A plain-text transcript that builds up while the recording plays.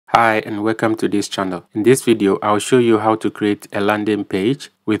Hi and welcome to this channel. In this video, I'll show you how to create a landing page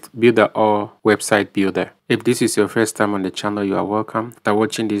with Builderall website builder. If this is your first time on the channel, you are welcome. After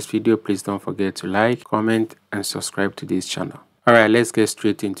watching this video, please don't forget to like, comment, and subscribe to this channel. Alright, let's get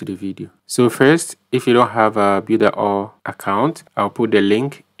straight into the video. So first, if you don't have a Builderall account, I'll put the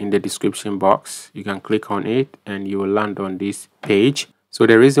link in the description box. You can click on it and you will land on this page. So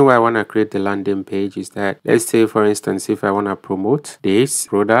the reason why I want to create the landing page is that, let's say for instance, if I want to promote this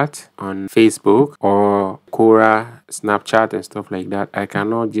product on Facebook or Quora, Snapchat and stuff like that, I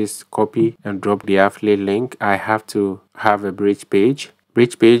cannot just copy and drop the affiliate link. I have to have a bridge page.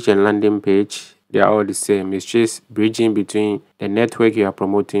 Bridge page and landing page, they are all the same. It's just bridging between the network you are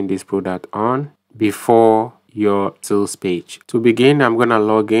promoting this product on before your sales page. To begin, I'm going to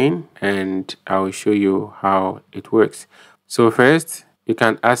log in and I will show you how it works. So first, you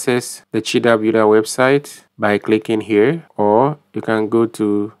can access the Cheetah Builder website by clicking here, or you can go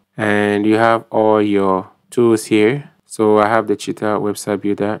to and you have all your tools here. So I have the Cheetah website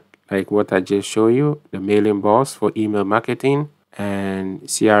builder, like what I just showed you, the mailing box for email marketing and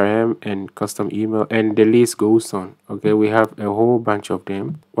CRM and custom email, and the list goes on. Okay, we have a whole bunch of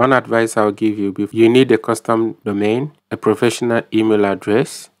them. One advice I'll give you: you need a custom domain, a professional email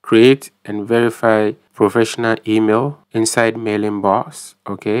address, create and verify professional email inside mailing box.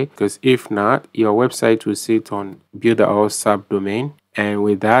 Okay, because if not, your website will sit on Builderall subdomain, and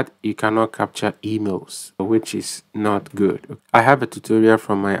with that you cannot capture emails, which is not good. I have a tutorial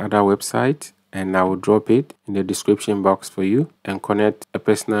from my other website and I will drop it in the description box for you. And connect a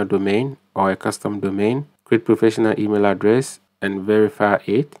personal domain or a custom domain, create professional email address and verify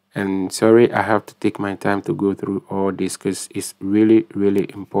it. And sorry, I have to take my time to go through all this because it's really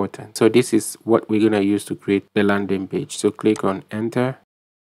important. So this is what we're gonna use to create the landing page. So click on enter.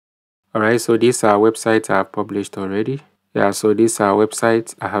 Alright, so these are websites I've published already. Yeah, so these are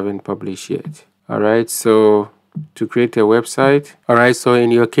websites I haven't published yet. Alright, so to create a website, alright, so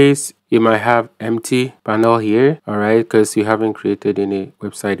in your case you might have empty panel here, alright, because you haven't created any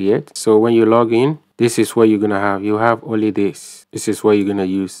website yet. So when you log in, this is what you're gonna have. You have only this is what you're gonna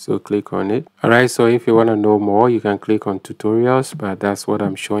use. So click on it. Alright, so if you want to know more, you can click on tutorials, but that's what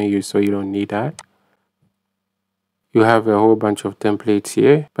I'm showing you, so you don't need that. You have a whole bunch of templates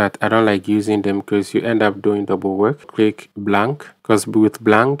here, but I don't like using them because you end up doing double work. Click blank, because with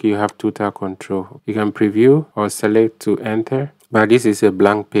blank you have total control. You can preview or select to enter, but this is a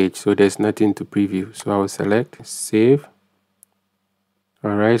blank page, so there's nothing to preview. So I will select save.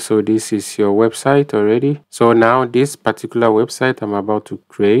 Alright, so this is your website already. So now this particular website I'm about to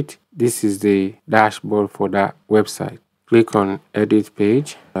create, this is the dashboard for that website. Click on edit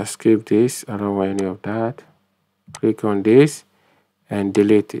page. I'll skip this, I don't want any of that. Click on this and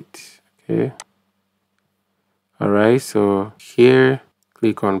delete it. Okay, alright, so here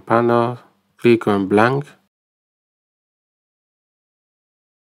click on panel, click on blank.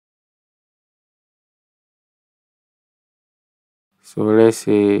 So let's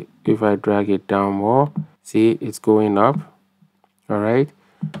say if I drag it down more, see it's going up. Alright,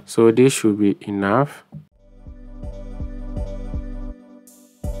 so this should be enough.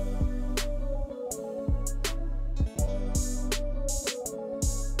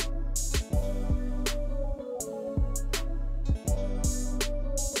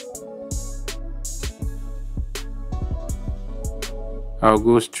 I'll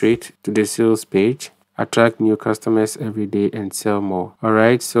go straight to the sales page. Attract new customers every day and sell more.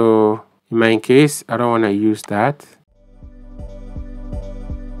 Alright, so in my case, I don't want to use that.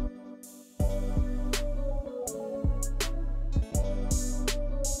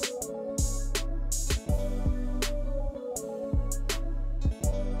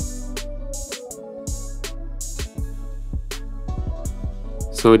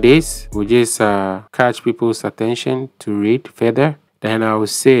 So this will just catch people's attention to read further. Then I will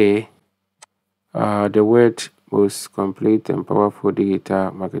say the word most complete and powerful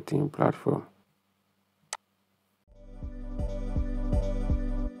digital marketing platform.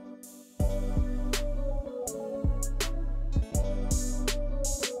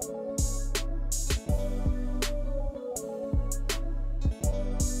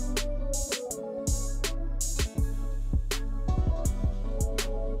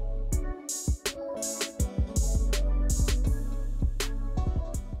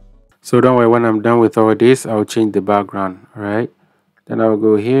 So don't worry, when I'm done with all this, I'll change the background. All right, then I'll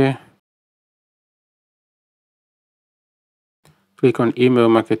go here, click on email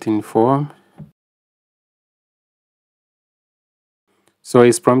marketing form. So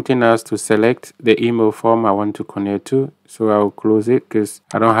it's prompting us to select the email form I want to connect to. So I'll close it because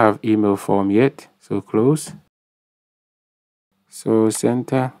I don't have email form yet. So close. So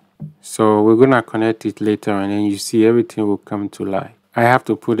center. So we're gonna connect it later, and then you see everything will come to life. I have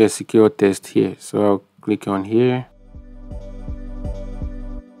to put a secure test here, so I'll click on here.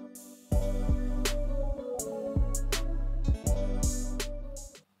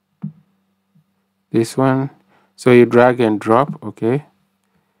 This one. So you drag and drop, okay,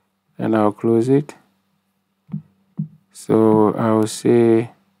 and I'll close it. So I'll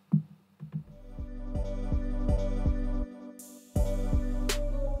say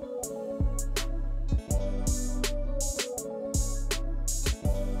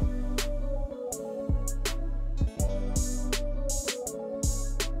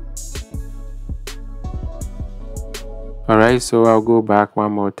alright, so I'll go back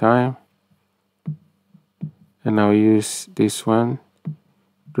one more time and I'll use this one,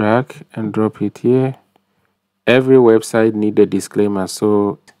 drag and drop it here. Every website needs a disclaimer.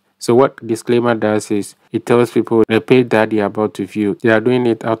 So what disclaimer does is it tells people the page that they are about to view, they are doing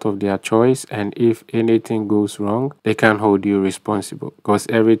it out of their choice, and if anything goes wrong, they can hold you responsible because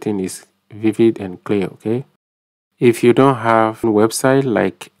everything is vivid and clear, okay? If you don't have a website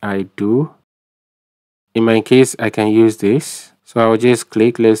like I do, in my case, I can use this. So I'll just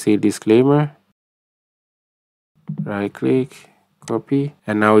click, let's say disclaimer, right click, copy,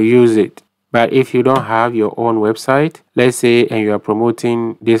 and I'll use it. But if you don't have your own website, let's say, and you are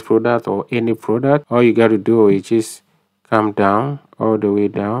promoting this product or any product, all you got to do is just come down, all the way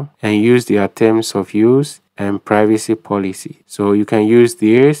down, and use their terms of use and privacy policy. So you can use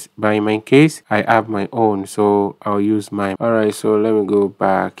theirs, but in my case, I have my own, so I'll use mine. All right, so let me go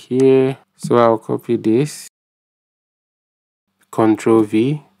back here. So I'll copy this, Ctrl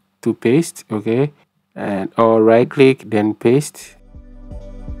V to paste, okay, and or right click, then paste.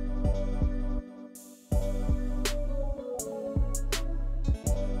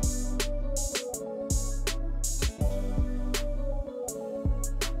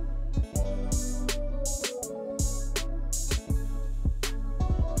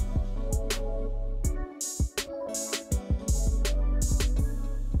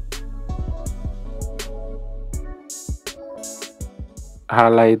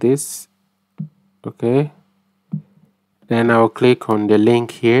 Highlight this, okay, then I'll click on the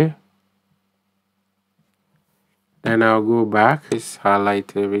link here, then I'll go back, just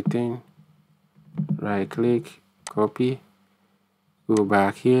highlight everything, right click, copy, go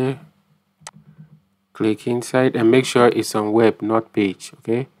back here, click inside, and make sure it's on web, not page,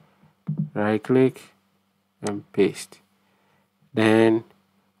 okay, right click and paste, then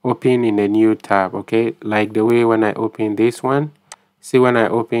open in a new tab, okay, like the way when I open this one. See, when I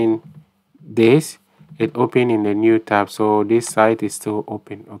open this, it open in a new tab, so this site is still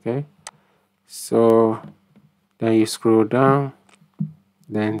open, okay? So then you scroll down,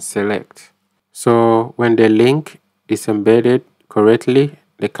 then select. So when the link is embedded correctly,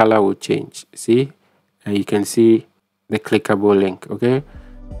 the color will change. See, and you can see the clickable link, okay?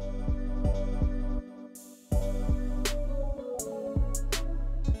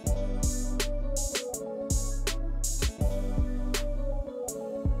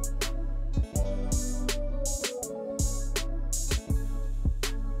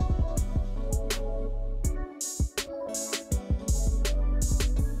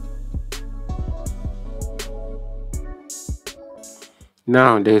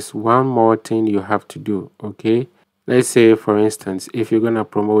 Now there's one more thing you have to do, okay? Let's say, for instance, if you're gonna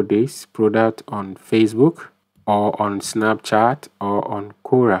promote this product on Facebook or on Snapchat or on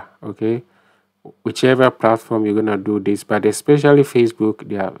Quora, okay, whichever platform you're gonna do this, but especially Facebook,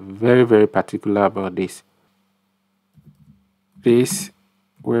 they are very, very particular about this. This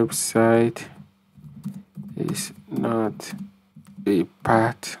website is not a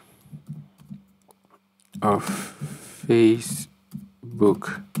part of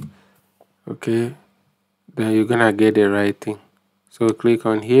Facebook, okay, then you're gonna get the right thing. So click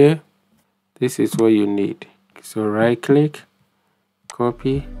on here, this is what you need. So right click,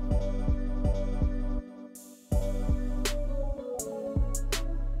 copy,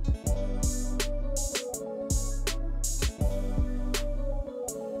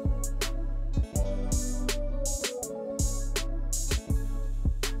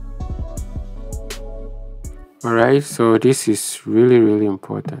 alright, so this is really, really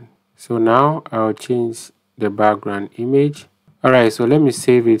important. So now I'll change the background image. Alright, so let me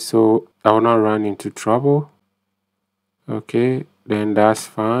save it so I will not run into trouble. Okay, then that's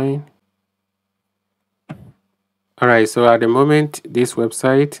fine. Alright, so at the moment, this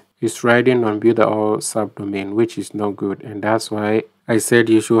website is riding on Builderall subdomain, which is not good. And that's why I said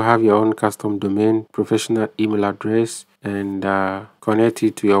you should have your own custom domain, professional email address, and connect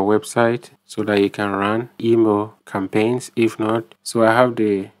it to your website so that you can run email campaigns. If not, so I have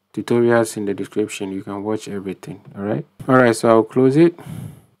the tutorials in the description. You can watch everything. Alright, so I'll close it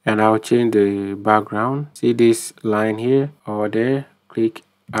and I'll change the background. See this line here or there? Click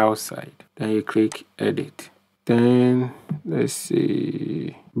outside, then you click edit. Then let's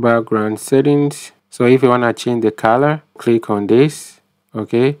see, background settings. So if you want to change the color, click on this,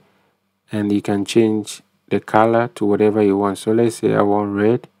 okay, and you can change the color to whatever you want. So let's say I want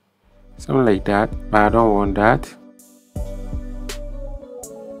red, something like that, but I don't want that.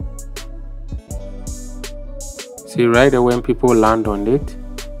 See, right away when people land on it,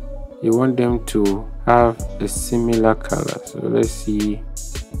 you want them to have a similar color. So let's see.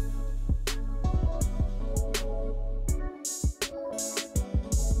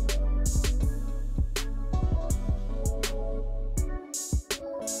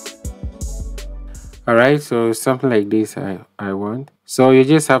 Alright, so something like this I want. So you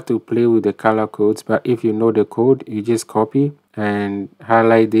just have to play with the color codes, but if you know the code, you just copy and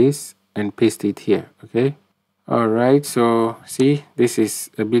highlight this and paste it here, okay? Alright, so see, this is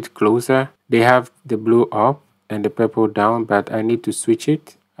a bit closer. They have the blue up and the purple down, but I need to switch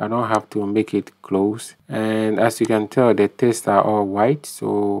it. I don't have to make it close. And as you can tell, the text are all white,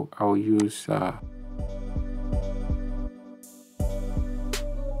 so I'll use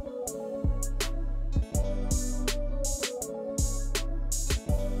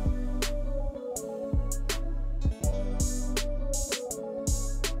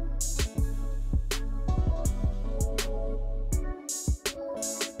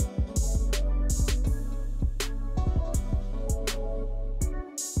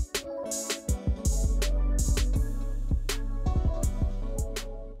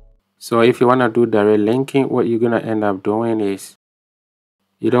so if you want to do direct linking, what you're going to end up doing is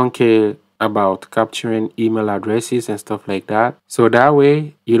you don't care about capturing email addresses and stuff like that. So that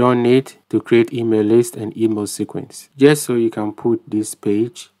way you don't need to create email list and email sequence, just so you can put this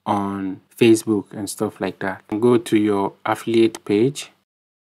page on Facebook and stuff like that. Go to your affiliate page.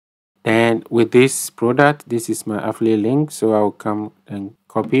 Then with this product, this is my affiliate link, so I'll come and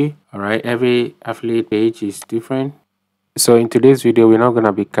copy. Alright, every affiliate page is different. So in today's video, we're not going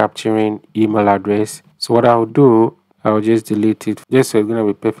to be capturing email address. So what I'll do, I'll just delete it, just so it's going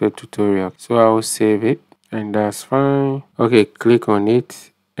to be perfect tutorial. So I'll save it and that's fine. Okay, click on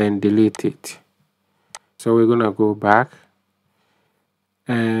it and delete it. So we're going to go back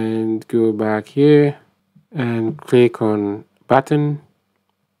and go back here and click on button.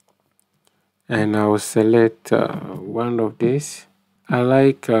 And I'll select one of these. I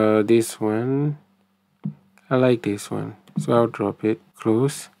like this one. I like this one. So I'll drop it,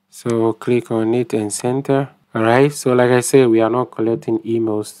 close. So click on it and center. Alright, so like I said, we are not collecting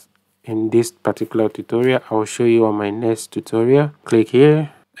emails in this particular tutorial. I'll show you on my next tutorial. Click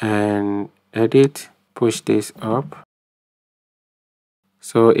here and edit, push this up.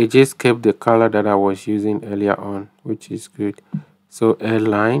 So it just kept the color that I was using earlier on, which is good. So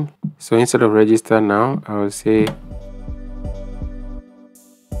airline. So instead of register now, I will say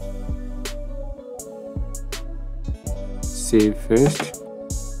save first.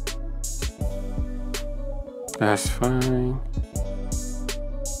 That's fine.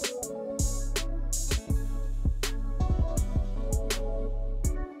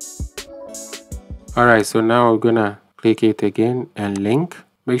 Alright, so now we're gonna click it again and link.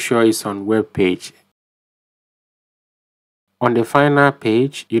 Make sure it's on web page. On the final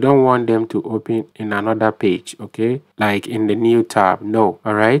page, you don't want them to open in another page, okay? Like in the new tab, no.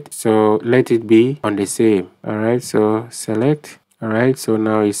 Alright, so let it be on the same. Alright, so select. Alright, so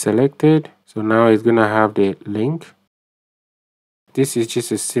now it's selected. So now it's gonna have the link. This is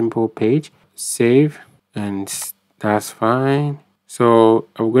just a simple page. Save, and that's fine. So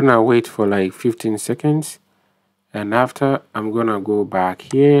I'm gonna wait for like 15 seconds. And after, I'm gonna go back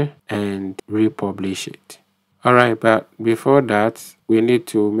here and republish it. Alright, but before that, we need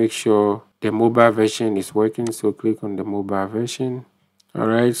to make sure the mobile version is working. So click on the mobile version.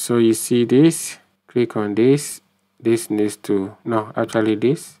 Alright, so you see this, click on this. This needs to, no, actually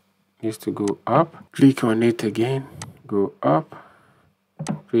this needs to go up. Click on it again, go up.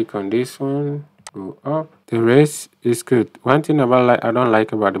 Click on this one, go up. The rest is good. One thing about I don't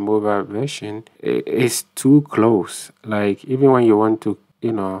like about the mobile version, it's too close. Like even when you want to,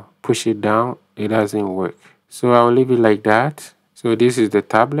 push it down, it doesn't work. So I'll leave it like that. So this is the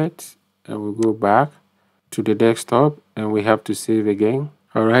tablet, and we'll go back to the desktop and we have to save again.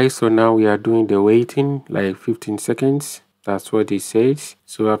 Alright, so now we are doing the waiting, like 15 seconds. That's what it says.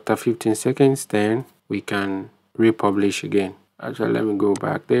 So after 15 seconds, then we can republish again. Actually, let me go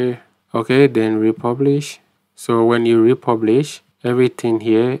back there. Okay, then republish. So when you republish, everything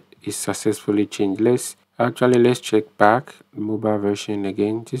here is successfully changed. Actually, let's check back the mobile version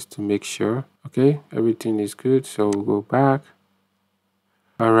again just to make sure. Okay, everything is good, so we'll go back.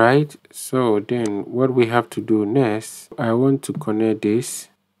 All right, so then what we have to do next, I want to connect this.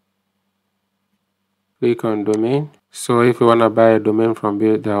 Click on domain. So if you want to buy a domain from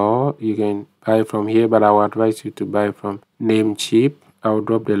Builderall, you can buy from here, but I would advise you to buy from Namecheap. I'll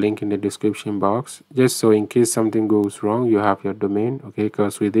drop the link in the description box, just so in case something goes wrong, you have your domain. Okay,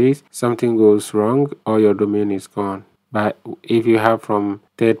 because with this, something goes wrong, or your domain is gone. But if you have from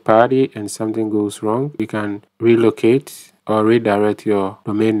third party and something goes wrong, you can relocate or redirect your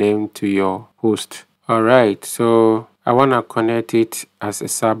domain name to your host. All right, so I want to connect it as a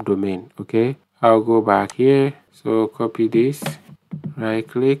subdomain. Okay, I'll go back here. So copy this, right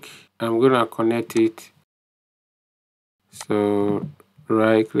click. I'm gonna connect it. So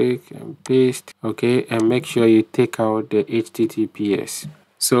right click and paste. Okay, and make sure you take out the HTTPS.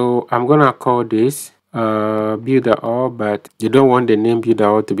 So I'm gonna call this Builderall, but you don't want the name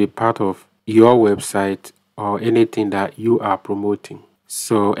Builderall to be part of your website or anything that you are promoting.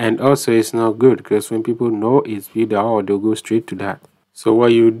 So, and also it's not good because when people know it's Builderall, they'll go straight to that. So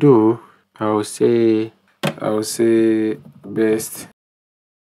what you do, I'll say best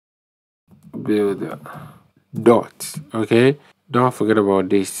builder dot. Okay, don't forget about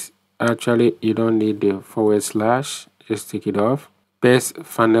this. Actually, you don't need the / just take it off. Best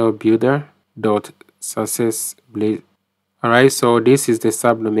funnel builder dot success blaze. All right, so this is the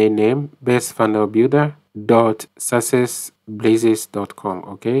subdomain name, best funnel builder dot successblazes.com.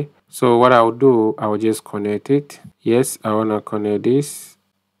 Okay, so what I'll do, I'll just connect it. Yes, I want to connect this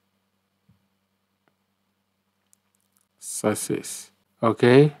success.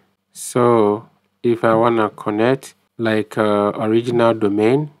 Okay, so if I want to connect like original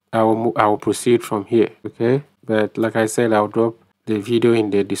domain, I will proceed from here. Okay, but like I said, I'll drop the video in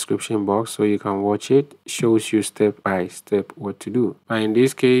the description box so you can watch it. Shows you step by step what to do. But in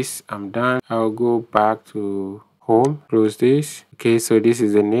this case, I'm done. I'll go back to home, close this. Okay, so this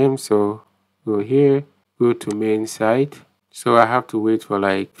is the name, so go here, go to main site. So I have to wait for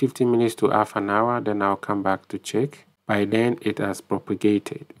like 15 minutes to half an hour, then I'll come back to check. By then it has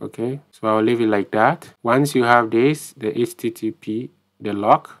propagated. Okay, so I'll leave it like that. Once you have this, the HTTP, the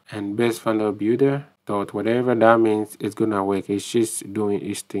lock, and best funnel builder dot whatever that means, it's gonna work. It's just doing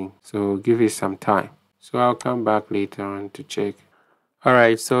its thing, so give it some time. So I'll come back later on to check. All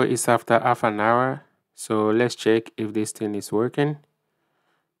right, so it's after half an hour, so let's check if this thing is working.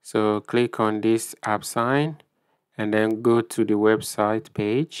 So click on this app sign and then go to the website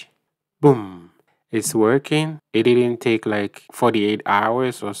page. Boom, it's working. It didn't take like 48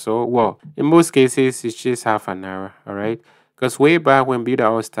 hours or so. Well, in most cases, it's just half an hour. All right, because way back when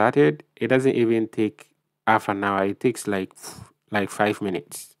Builderall started, it doesn't even take half an hour. It takes like 5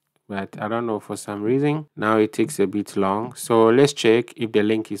 minutes. But I don't know, for some reason now it takes a bit long. So let's check if the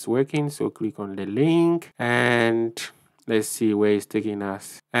link is working. So click on the link and let's see where it's taking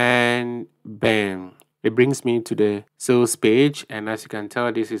us. And bam, it brings me to the sales page, and as you can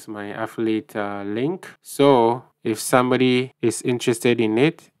tell, this is my affiliate link. So if somebody is interested in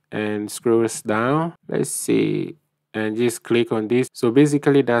it and scrolls down, let's see, and just click on this. So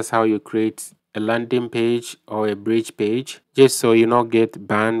basically that's how you create a landing page or a bridge page, just so you not get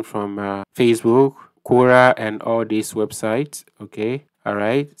banned from Facebook, Quora, and all these websites. Okay, all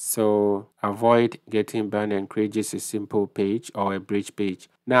right, so avoid getting banned and create just a simple page or a bridge page.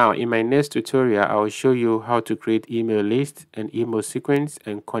 Now in my next tutorial, I will show you how to create email list and email sequence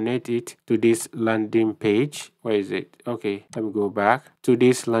and connect it to this landing page. Where is it? Okay, let me go back to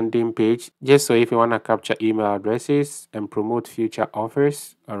this landing page, just so if you want to capture email addresses and promote future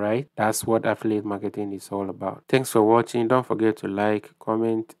offers. All right, that's what affiliate marketing is all about. Thanks for watching. Don't forget to like,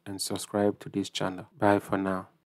 comment, and subscribe to this channel. Bye for now.